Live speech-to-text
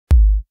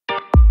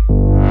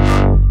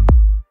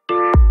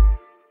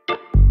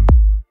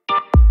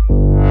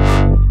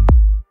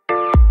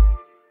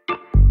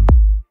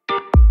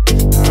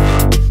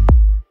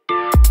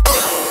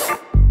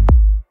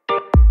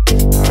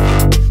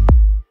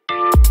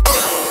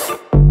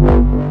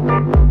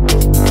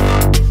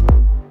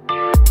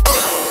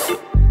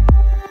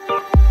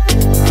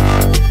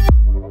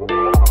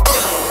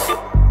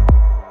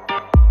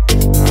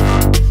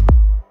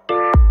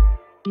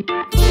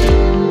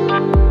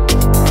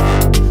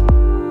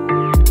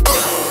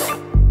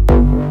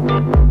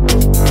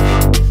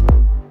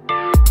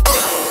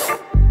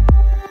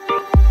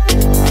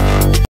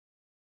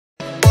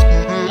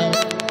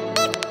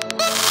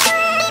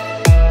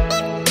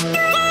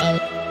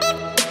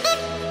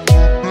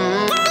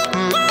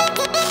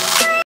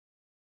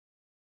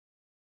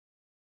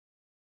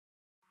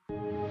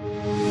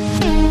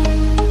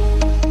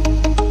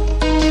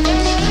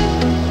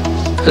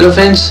Hello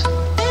friends,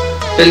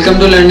 welcome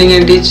to learning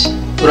and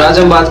teach. और आज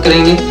हम बात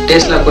करेंगे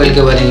टेस्ला कोइल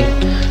के बारे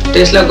में।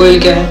 टेस्ला कोइल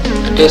क्या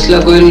है, टेस्ला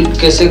कोइल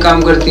कैसे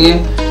काम करती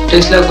है,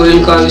 टेस्ला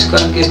कोइल का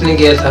आविष्कार किसने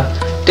किया था।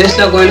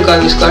 टेस्ला कोइल का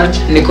आविष्कार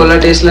निकोला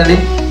टेस्ला ने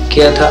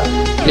किया था।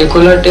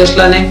 निकोला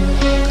टेस्ला ने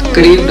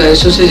करीब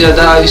 250 से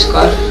ज़्यादा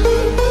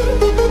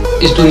आविष्कार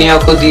इस दुनिया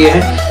को दिए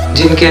हैं,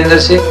 जिनके अंदर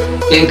से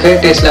एक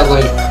है टेस्ला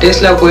कोइल।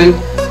 टेस्ला कोइल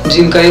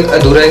जिनका एक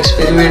अधूरा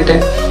एक्सपेरिमेंट है।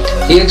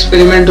 ये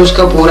एक्सपेरिमेंट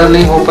उसका पूरा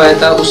नहीं हो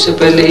पाया था, उससे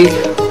पहले ही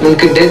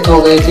उनकी डेथ हो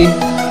गई थी।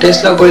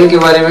 टेस्ला कोइल के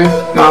बारे में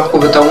मैं आपको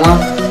बताऊंगा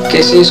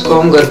कैसे इसको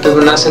हम घर पे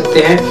बना सकते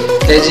हैं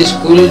as a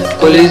school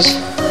college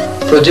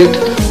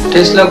project.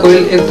 Tesla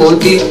coil एक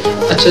बहुत ही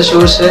अच्छा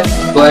सोर्स है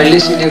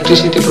वायरलेस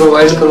इलेक्ट्रिसिटी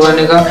प्रोवाइड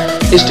करवाने का।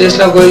 इस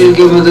टेस्ला कोइल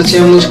की मदद से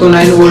हम उसको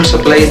 9 वोल्ट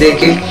सप्लाई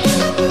देके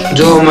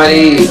जो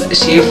हमारी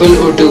CFL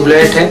और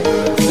ट्यूबलाइट है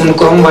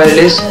उनको हम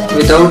wireless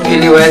without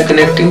any wire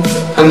connecting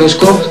हम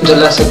उसको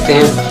जला सकते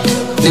हैं।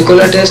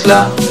 निकोला टेस्ला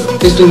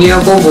इस दुनिया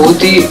को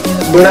बहुत ही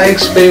बड़ा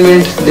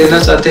एक्सपेरिमेंट देना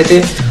चाहते थे।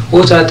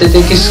 वो चाहते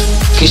थे कि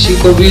किसी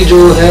को भी जो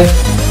है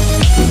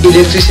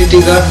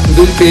इलेक्ट्रिसिटी का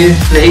बिल पे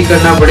नहीं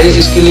करना पड़े।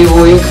 इसके लिए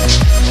वो एक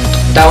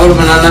टावर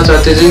बनाना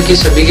चाहते थे कि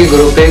सभी के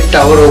घरों पे एक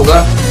टावर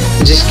होगा,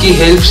 जिसकी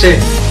हेल्प से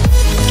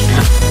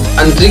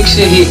अंतरिक्ष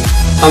से ही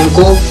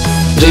हमको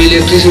जो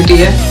इलेक्ट्रिसिटी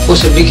है वो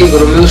सभी के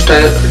घरों में उस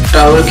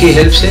टावर की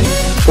हेल्प से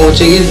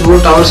पहुंचेगी। वो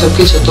टावर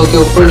सबकी छतों के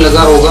ऊपर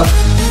लगा होगा,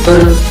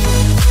 पर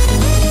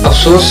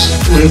अफसोस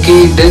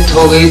उनकी डेथ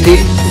हो गई थी।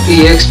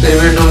 ये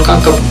एक्सपेरिमेंट उनका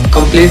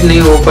कंप्लीट नहीं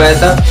हो पाया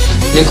था।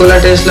 निकोला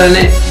टेस्ला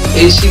ने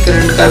AC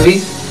करंट का भी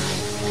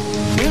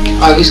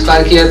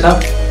आविष्कार किया था।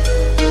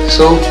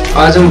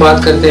 आज हम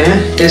बात करते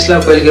हैं टेस्ला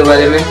कोइल के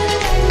बारे में,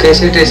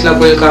 कैसे टेस्ला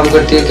कोइल काम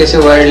करती है, कैसे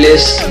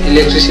वायरलेस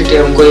इलेक्ट्रिसिटी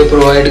हमको ये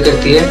प्रोवाइड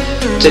करती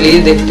है। चलिए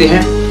देखते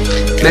हैं।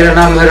 मेरा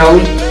नाम है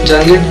राहुल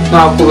जहांगीर। मैं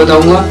आपको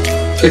बताऊंगा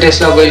कि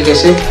टेस्ला कोइल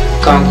कैसे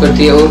काम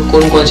करती है और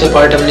कौन कौन से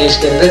पार्ट हमने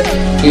इसके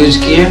अंदर यूज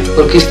किए हैं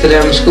और किस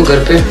तरह हम इसको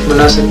घर पे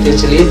बना सकते हैं।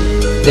 चलिए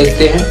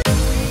देखते हैं।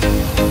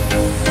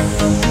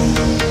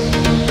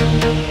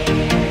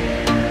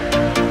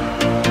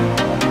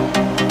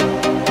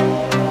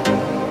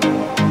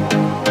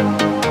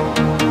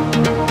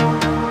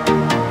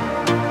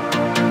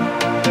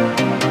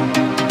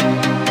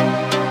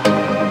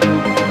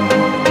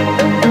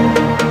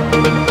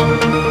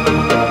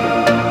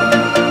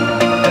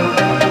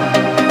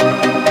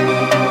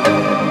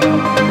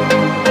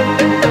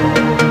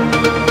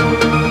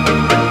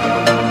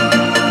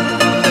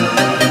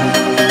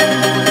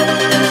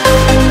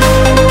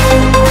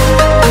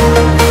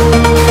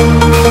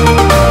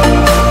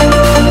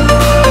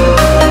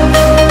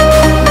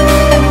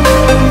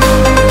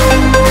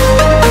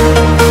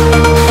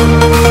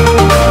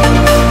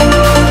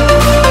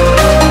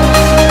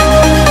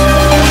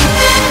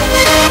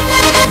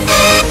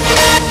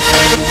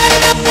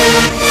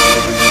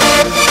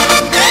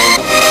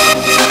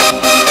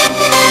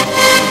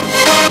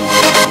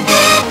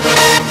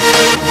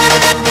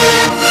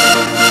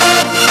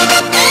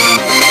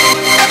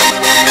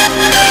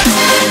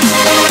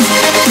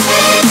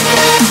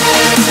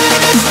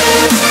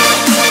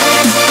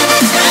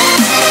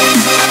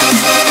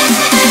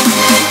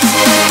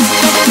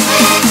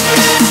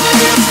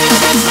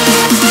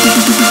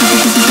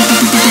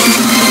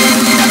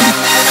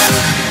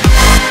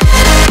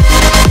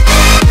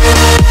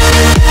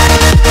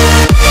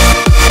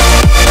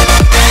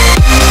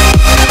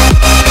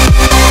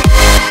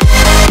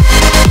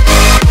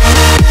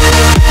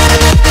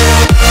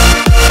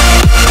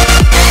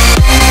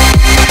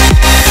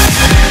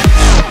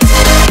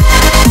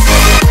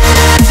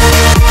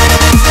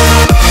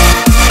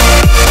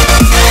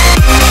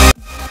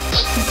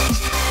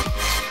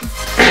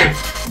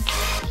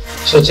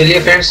 चलिए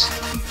फ्रेंड्स,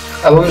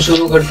 अब हम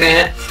शुरू करते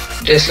हैं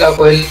टेस्ला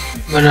कोइल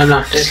बनाना।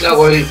 टेस्ला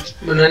कोइल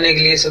बनाने के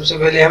लिए सबसे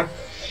पहले हम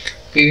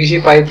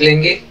PVC पाइप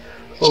लेंगे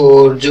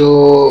और जो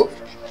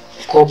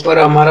कॉपर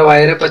हमारा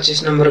वायर है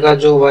 25 नंबर का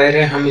जो वायर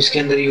है हम इसके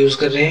अंदर यूज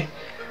कर रहे हैं,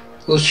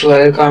 उस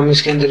वायर का हम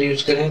इसके अंदर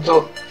यूज कर रहे हैं।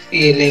 तो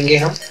ये लेंगे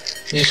हम,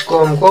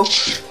 जिसको हमको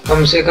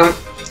कम से कम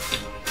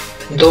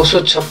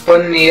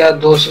 256 या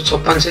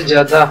 256 से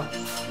ज़्यादा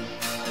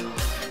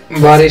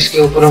बार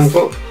इसके ऊपर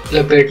हमको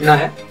लपेटना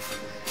है।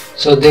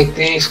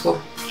 देखते हैं इसको।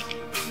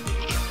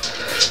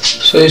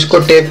 इसको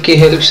टेप की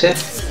हेल्प से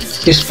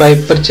इस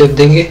पाइप पर चेप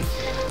देंगे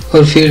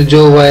और फिर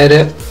जो वायर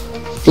है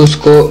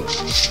उसको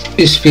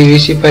इस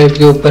PVC पाइप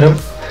के ऊपर हम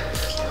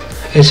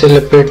ऐसे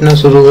लपेटना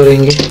शुरू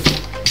करेंगे।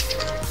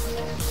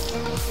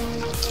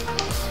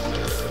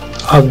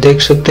 आप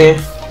देख सकते हैं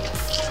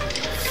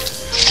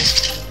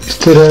इस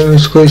तरह हम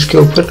इसको इसके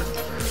ऊपर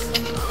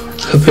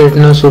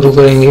लपेटना शुरू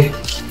करेंगे।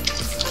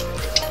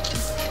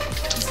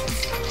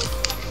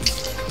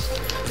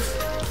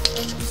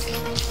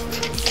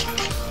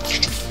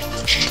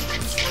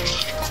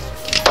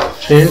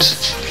 फ्रेंड्स,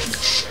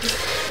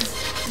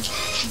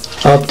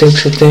 आप देख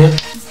सकते हैं,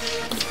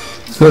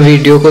 मैं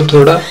वीडियो को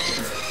थोड़ा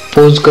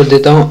पॉज कर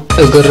देता हूँ।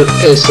 अगर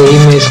ऐसे ही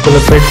मैं इसको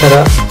लपेटता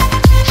रहा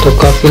तो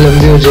काफ़ी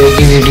लंबी हो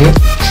जाएगी वीडियो।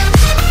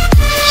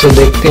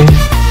 देखते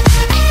हैं।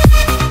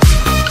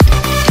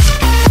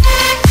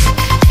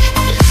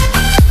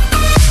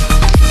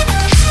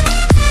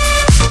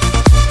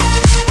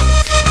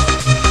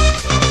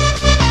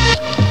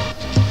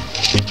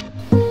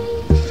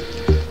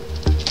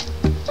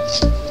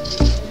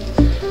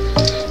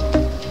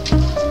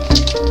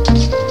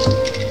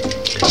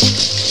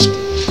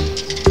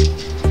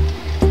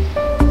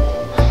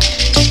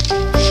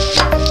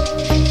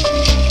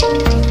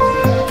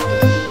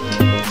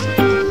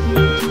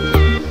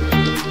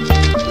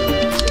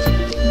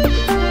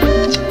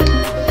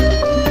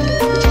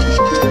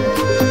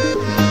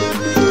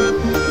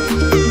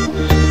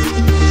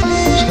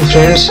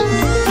 फ्रेंड्स,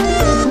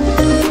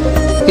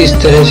 इस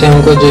तरह से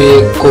हमको जो ये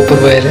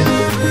कॉपर वायर है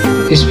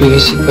इस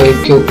पीवीसी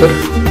पाइप के ऊपर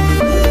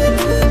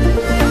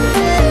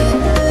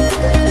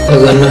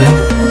लगाना है।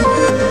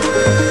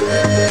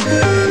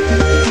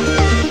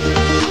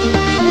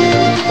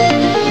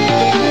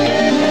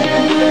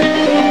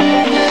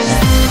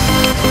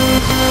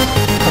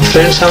 अब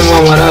फ्रेंड्स, हम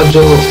हमारा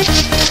जो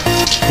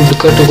वुड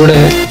का टुकड़ा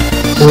है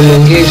वो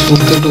लेंगे। इस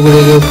वुड के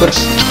टुकड़े के ऊपर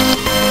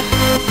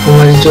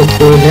हमारी जो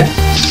कोयल है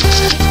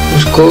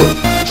उसको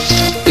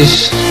इस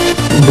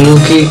ग्लू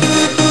की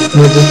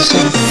मदद से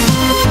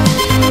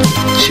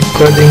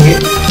चिपका देंगे।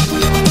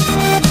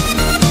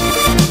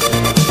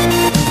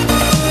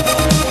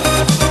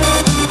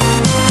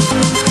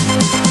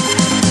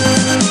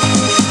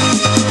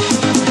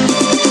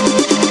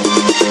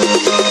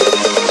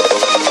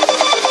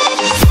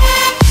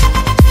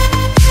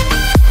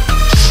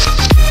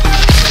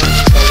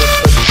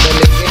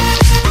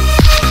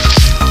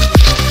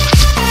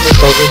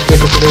 कागज के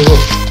टुकड़े को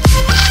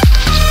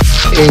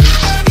एक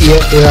या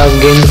फिर आप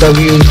गेंद का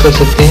भी यूज कर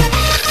सकते हैं।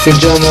 फिर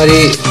जो हमारी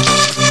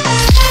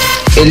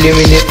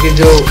एल्यूमिनियम की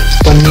जो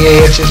पन्नी है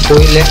या फिर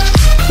फॉइल है,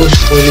 उस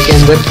फॉइल के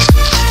अंदर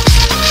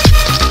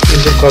ये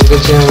जो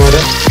कागज है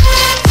हमारा,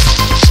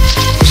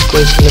 इसको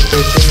इसमें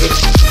लपेट देंगे।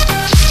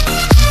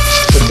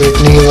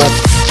 लपेटने के बाद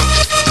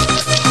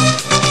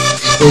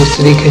इसको इस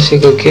तरीके से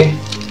करके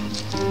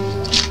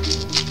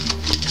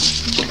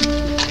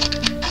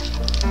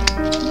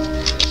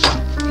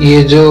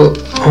ये जो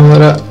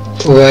हमारा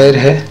वायर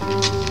है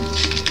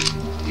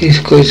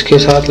इसको इसके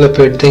साथ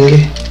लपेट देंगे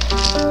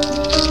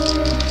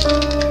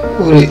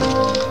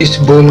और इस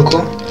बॉल को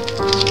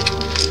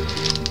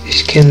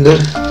इसके अंदर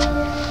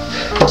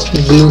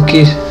ग्लू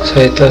की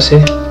सहायता से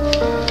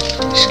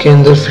इसके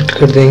अंदर फिट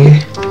कर देंगे।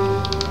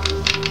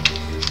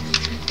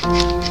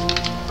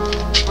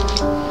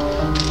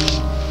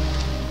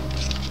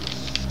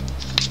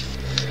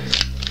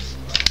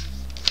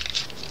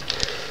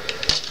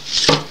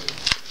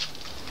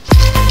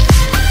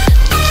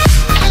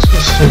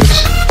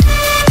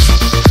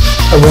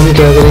 अब हम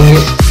क्या करेंगे,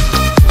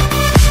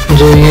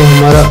 जो ये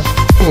हमारा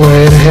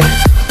वायर है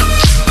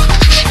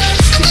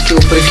इसके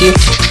ऊपर की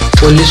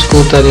पॉलिश को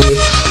उतारेंगे।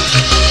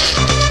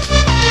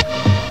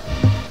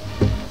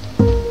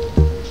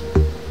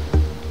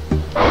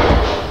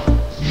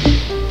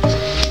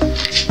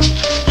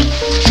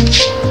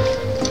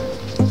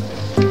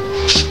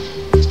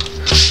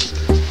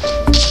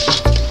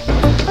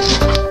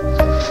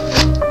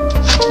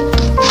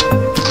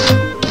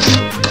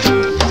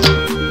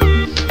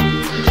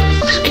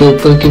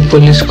 ऊपर की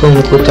पॉलिश को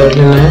हमको उतार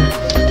लेना है।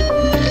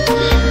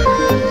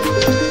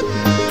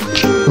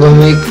 अब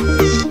हम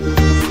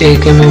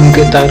एक mm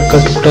के तार का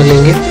टुकड़ा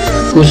लेंगे,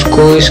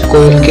 उसको इस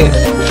कोयल के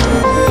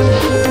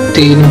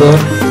 3 बार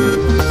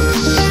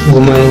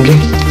घुमाएंगे।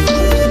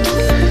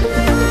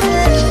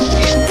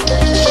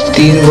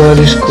 3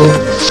 बार इसको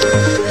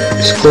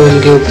इस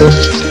कोयल के ऊपर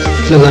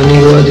लगाने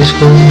के बाद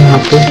इसको हम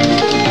यहाँ पे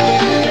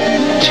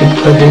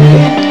चिपका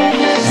देंगे।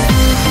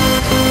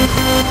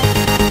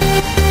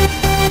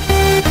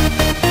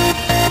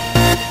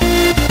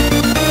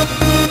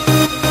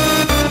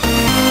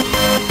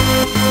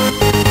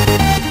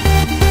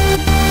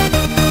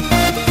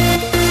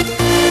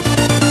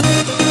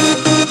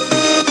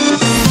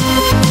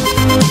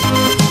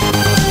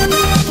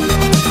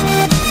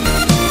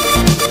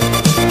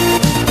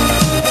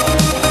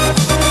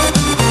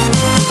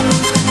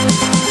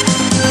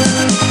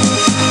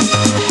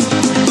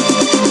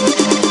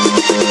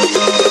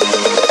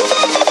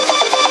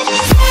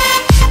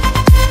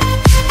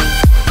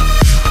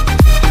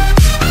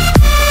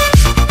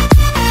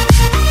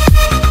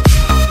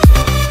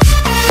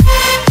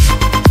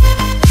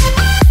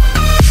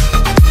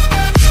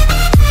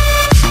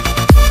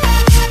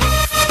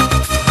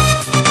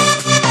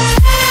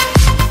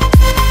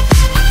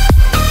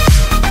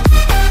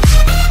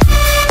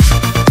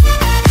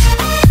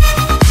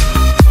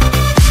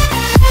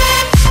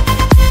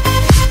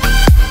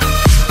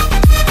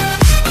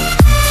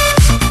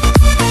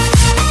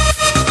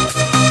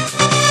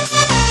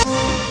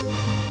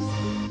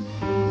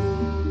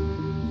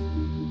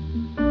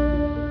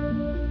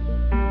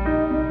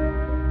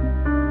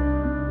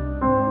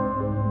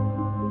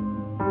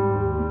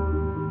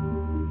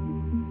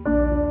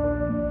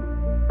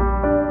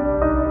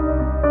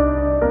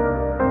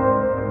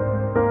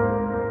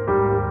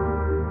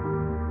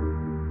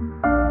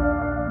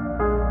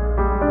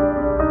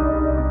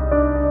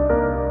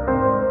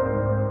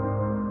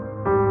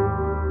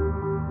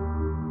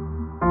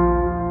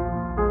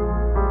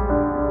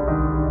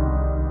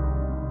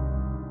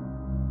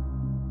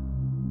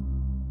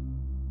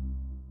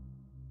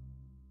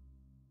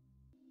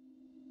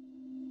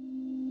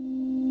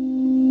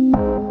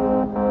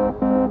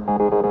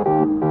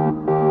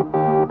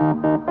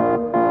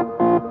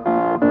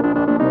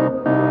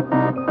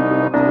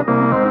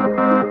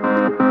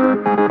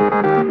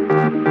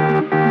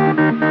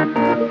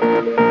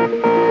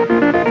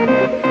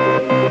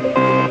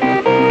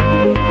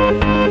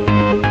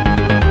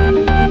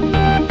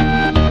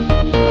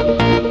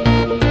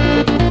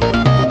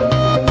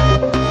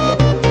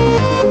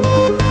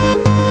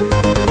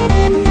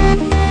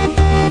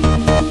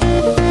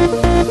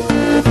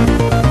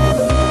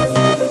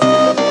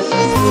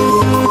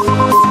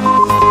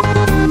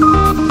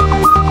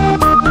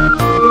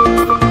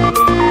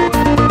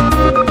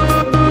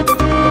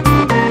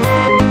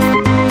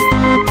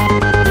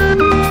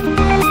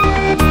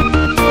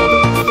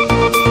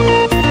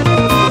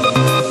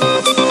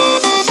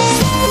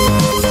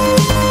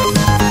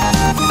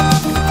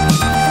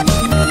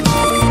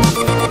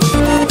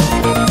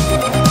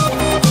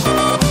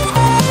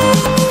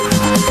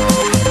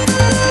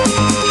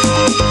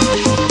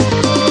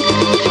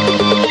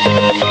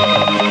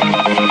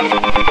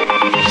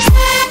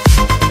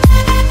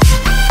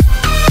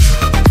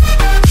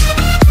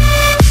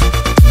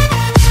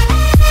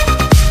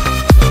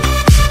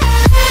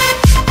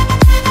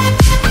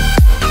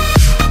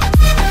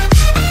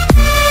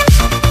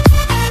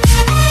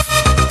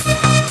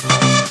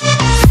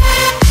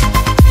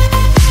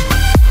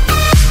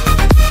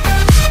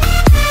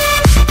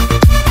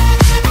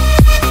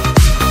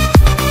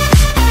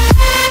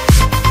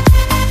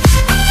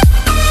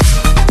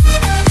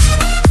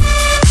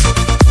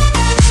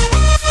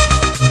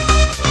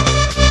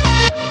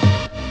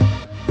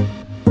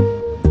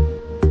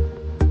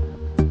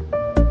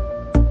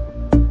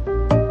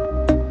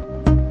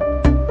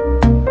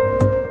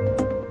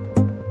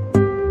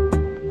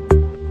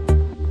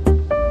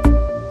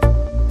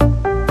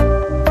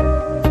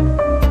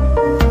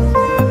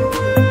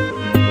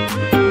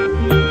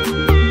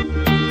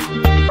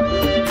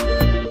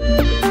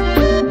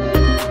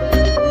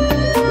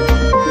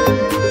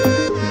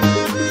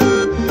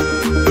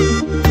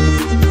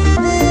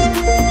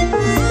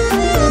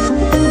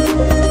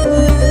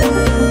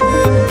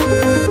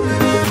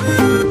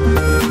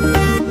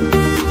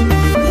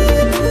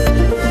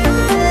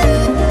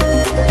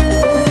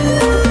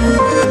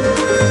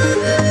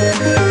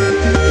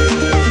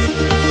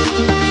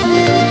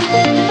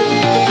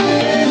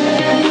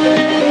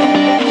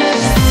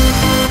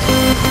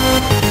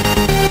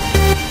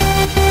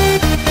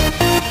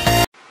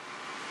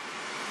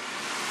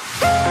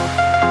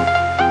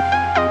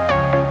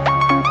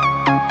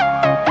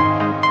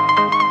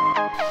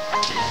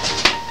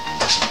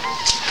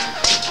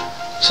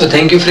 So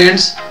thank you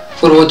friends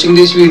for watching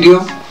this video.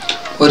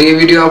 और ये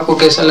वीडियो आपको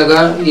कैसा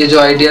लगा, ये जो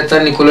आइडिया था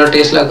निकोला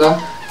टेस्ला का,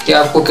 ये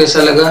आपको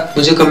कैसा लगा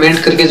मुझे कमेंट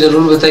करके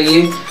ज़रूर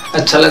बताइए।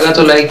 अच्छा लगा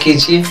तो लाइक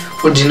कीजिए,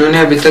 और जिन्होंने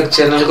अभी तक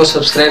चैनल को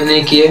सब्सक्राइब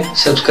नहीं किया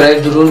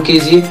सब्सक्राइब ज़रूर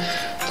कीजिए,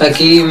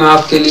 ताकि मैं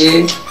आपके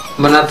लिए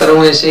बनाता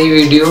रहूँ ऐसे ही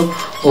वीडियो।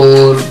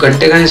 और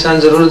घंटे का निशान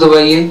ज़रूर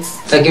दबाइए,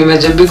 ताकि मैं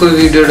जब भी कोई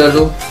वीडियो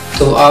डालूँ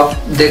तो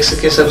आप देख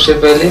सके सबसे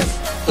पहले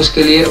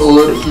उसके लिए।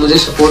 और मुझे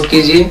सपोर्ट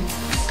कीजिए।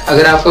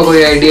 अगर आपका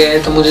कोई आइडिया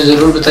है तो मुझे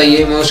ज़रूर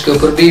बताइए, मैं उसके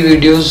ऊपर भी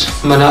वीडियोस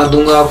बना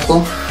दूंगा आपको,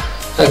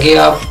 ताकि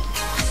आप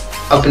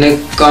अपने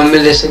काम में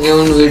ले सकें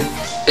उन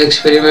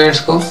एक्सपेरिमेंट्स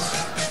को।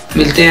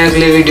 मिलते हैं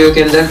अगले वीडियो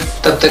के अंदर,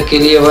 तब तक के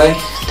लिए बाय,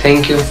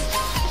 थैंक यू।